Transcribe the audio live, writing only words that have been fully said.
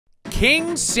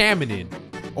King Salmonid,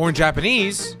 or in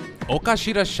Japanese,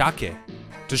 Okashira Shake.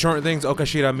 To shorten things,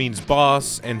 Okashira means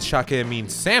boss and Shake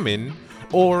means salmon,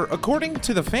 or according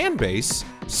to the fan base,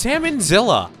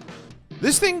 Salmonzilla.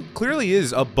 This thing clearly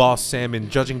is a boss salmon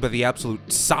judging by the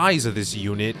absolute size of this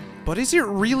unit, but is it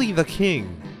really the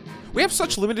king? We have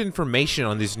such limited information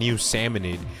on this new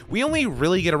Salmonid. We only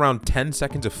really get around 10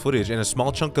 seconds of footage and a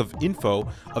small chunk of info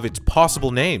of its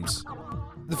possible names.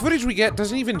 The footage we get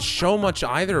doesn't even show much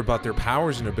either about their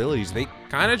powers and abilities. They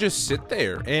kind of just sit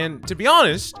there. And to be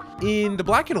honest, in the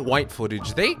black and white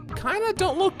footage, they kind of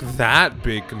don't look that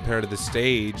big compared to the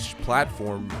stage,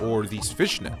 platform, or these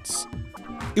fishnets.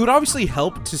 It would obviously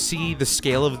help to see the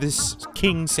scale of this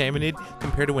King Salmonid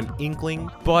compared to an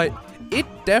Inkling, but it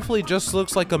definitely just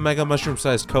looks like a Mega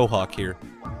Mushroom-sized Quahog here.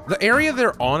 The area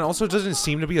they're on also doesn't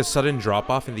seem to be a sudden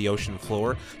drop-off in the ocean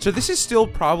floor, so this is still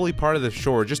probably part of the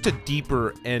shore, just a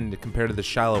deeper end compared to the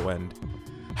shallow end.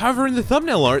 However, in the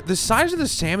thumbnail art, the size of the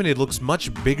Salmonid looks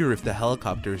much bigger if the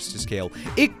helicopter is to scale.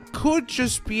 It could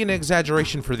just be an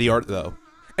exaggeration for the art though.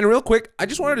 And real quick, I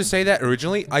just wanted to say that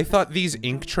originally, I thought these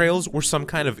ink trails were some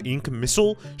kind of ink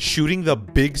missile shooting the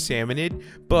big Salmonid,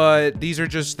 but these are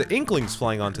just the Inklings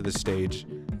flying onto the stage.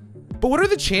 But what are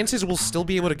the chances we'll still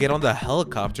be able to get on the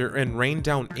helicopter and rain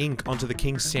down ink onto the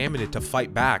King Salmonid to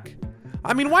fight back?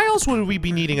 I mean, why else would we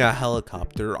be needing a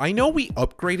helicopter? I know we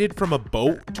upgraded from a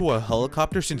boat to a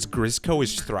helicopter since Grizzco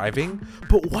is thriving,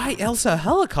 but why else a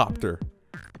helicopter?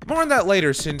 More on that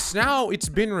later, since now it's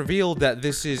been revealed that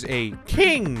this is a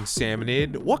King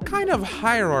Salmonid. What kind of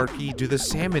hierarchy do the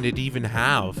Salmonid even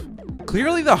have?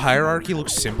 Clearly the hierarchy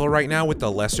looks simple right now, with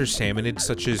the lesser Salmonids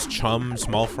such as Chum,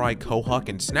 Small Fry, Quahog,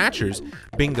 and Snatchers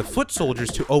being the foot soldiers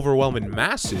to overwhelming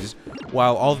masses,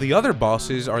 while all the other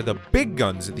bosses are the big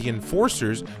guns, the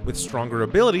enforcers with stronger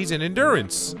abilities and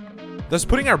endurance. Thus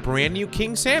putting our brand new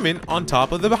King Salmon on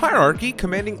top of the hierarchy,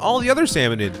 commanding all the other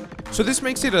Salmonid. So this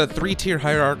makes it a 3-tier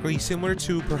hierarchy similar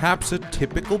to perhaps a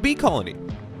typical bee colony.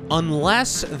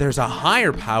 Unless there's a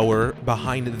higher power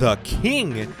behind the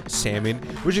King Salmon,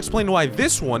 which explains why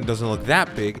this one doesn't look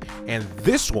that big, and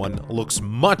this one looks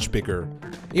much bigger.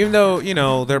 Even though, you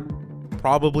know, they're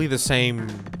probably the same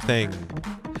thing.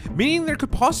 Meaning there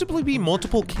could possibly be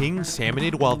multiple King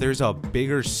Salmonid while there's a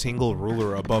bigger single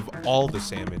ruler above all the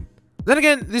salmon. Then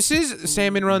again, this is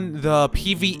Salmon Run, the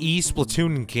PvE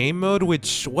Splatoon game mode,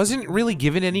 which wasn't really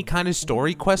given any kind of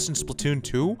story quest in Splatoon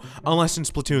 2, unless in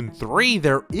Splatoon 3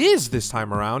 there is this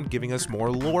time around, giving us more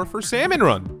lore for Salmon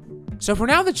Run. So for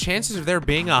now, the chances of there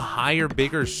being a higher,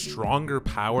 bigger, stronger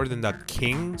power than the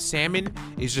King Salmon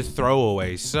is a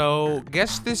throwaway, so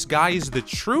guess this guy is the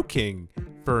true king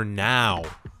for now.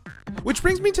 Which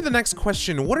brings me to the next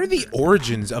question: what are the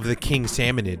origins of the King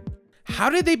Salmonid? How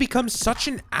did they become such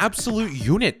an absolute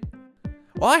unit?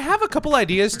 Well, I have a couple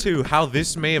ideas to how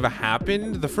this may have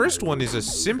happened. The first one is a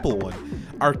simple one.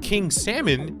 Our King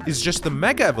Salmon is just the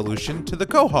mega evolution to the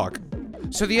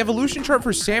Quahog. So the evolution chart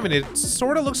for Salmon, it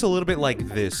sort of looks a little bit like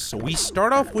this. So we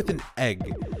start off with an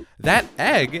egg. That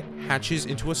egg hatches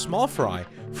into a small fry.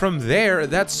 From there,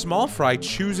 that small fry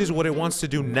chooses what it wants to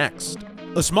do next.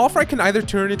 A small fry can either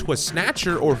turn into a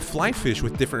snatcher or fly fish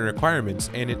with different requirements,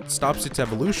 and it stops its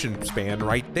evolution span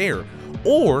right there.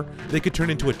 Or they could turn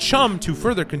into a chum to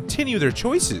further continue their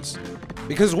choices.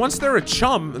 Because once they're a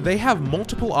chum, they have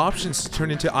multiple options to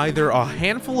turn into either a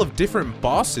handful of different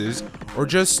bosses or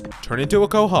just turn into a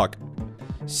Quahog.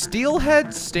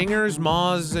 Steelhead, stingers,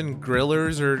 maws, and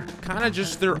grillers are kind of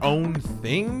just their own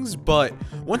things, but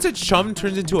once a chum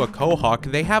turns into a Quahog,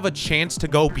 they have a chance to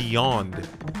go beyond.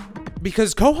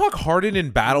 Because Quahog hardened in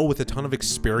battle with a ton of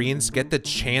experience get the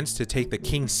chance to take the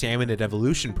King Salmonid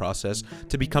evolution process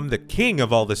to become the king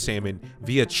of all the salmon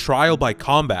via trial by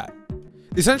combat.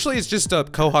 Essentially, it's just a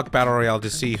Quahog battle royale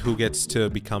to see who gets to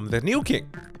become the new king.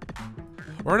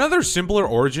 Or another simpler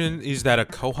origin is that a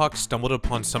Quahog stumbled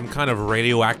upon some kind of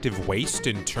radioactive waste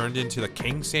and turned into the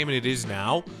King Salmon it is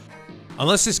now.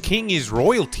 Unless this king is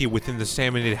royalty within the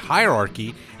Salmonid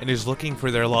hierarchy and is looking for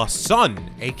their lost son,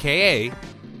 aka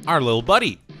our little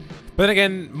buddy. But then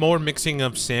again, more mixing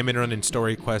of Salmon Run and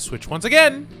story quests, which once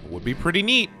again, would be pretty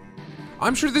neat.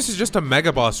 I'm sure this is just a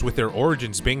mega boss with their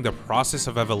origins being the process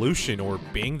of evolution or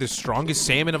being the strongest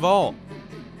salmon of all.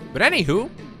 But anywho,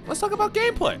 let's talk about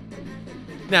gameplay.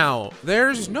 Now,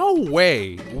 there's no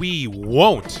way we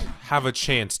won't have a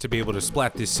chance to be able to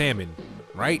splat this salmon,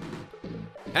 right?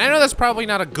 And I know that's probably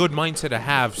not a good mindset to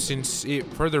have, since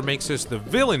it further makes us the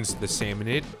villains of the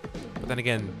Salmonid. But then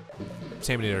again,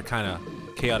 Salmonid are kind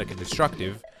of chaotic and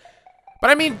destructive.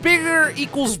 But I mean, bigger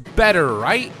equals better,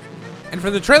 right? And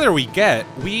from the trailer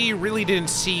we really didn't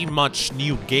see much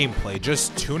new gameplay,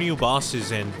 just 2 new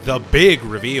bosses and the big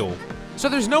reveal. So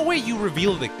there's no way you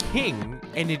reveal the king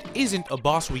and it isn't a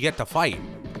boss we get to fight.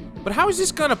 But how is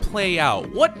this gonna play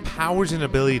out? What powers and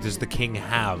abilities does the king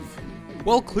have?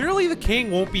 Well, clearly the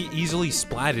king won't be easily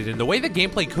splatted, and the way the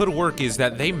gameplay could work is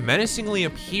that they menacingly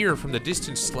appear from the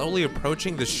distance, slowly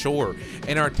approaching the shore,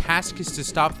 and our task is to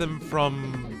stop them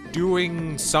from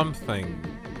doing something.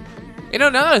 You know,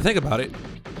 now that I think about it,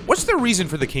 what's the reason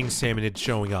for the King Salmonid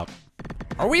showing up?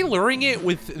 Are we luring it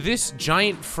with this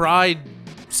giant fried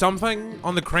something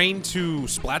on the crane to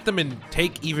splat them and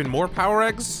take even more power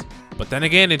eggs? But then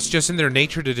again, it's just in their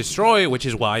nature to destroy, which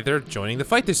is why they're joining the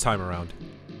fight this time around.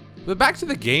 But back to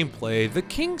the gameplay, the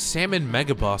King Salmon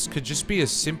Mega Boss could just be a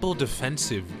simple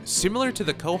defensive, similar to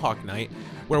the Quahog Knight,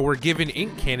 where we're given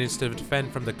ink cannons to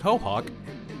defend from the Quahog.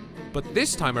 But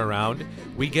this time around,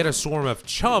 we get a swarm of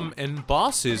chum and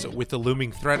bosses with the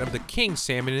looming threat of the King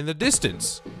Salmon in the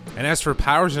distance. And as for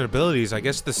powers and abilities, I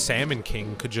guess the Salmon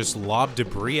King could just lob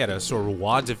debris at us or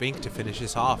wads of ink to finish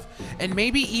us off. And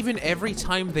maybe even every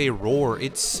time they roar,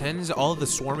 it sends all the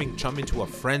swarming chum into a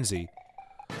frenzy.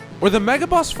 Or the Mega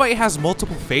Boss fight has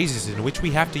multiple phases in which we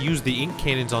have to use the ink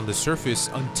cannons on the surface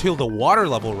until the water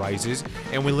level rises,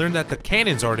 and we learn that the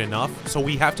cannons aren't enough, so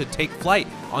we have to take flight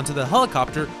onto the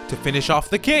helicopter to finish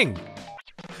off the king.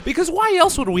 Because why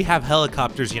else would we have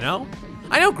helicopters, you know?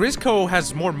 I know Grizzco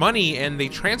has more money and they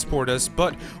transport us,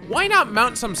 but why not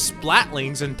mount some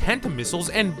splatlings and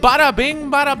tentamissiles and bada bing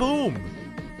bada boom?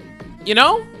 You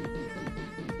know?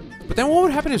 But then what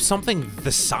would happen if something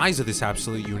the size of this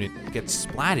absolute unit gets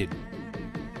splatted?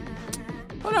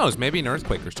 Who knows, maybe an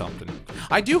earthquake or something.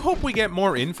 I do hope we get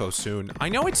more info soon. I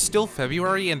know it's still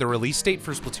February and the release date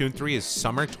for Splatoon 3 is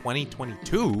summer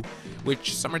 2022,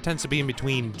 which summer tends to be in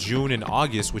between June and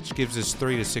August, which gives us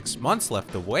 3 to 6 months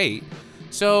left to wait.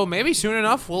 So maybe soon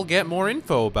enough we'll get more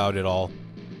info about it all.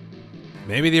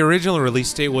 Maybe the original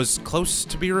release date was close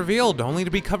to be revealed, only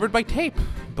to be covered by tape.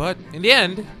 But in the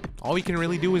end, all we can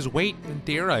really do is wait and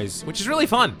theorize, which is really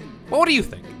fun. Well, what do you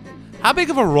think? How big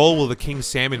of a role will the King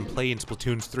Salmon play in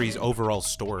Splatoon 3's overall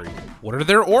story? What are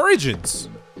their origins?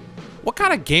 What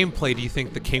kind of gameplay do you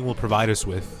think the King will provide us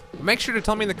with? Make sure to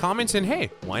tell me in the comments, and hey,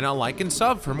 why not like and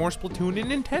sub for more Splatoon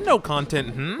and Nintendo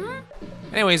content,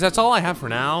 Anyways, that's all I have for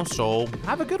now, so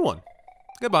have a good one.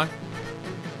 Goodbye.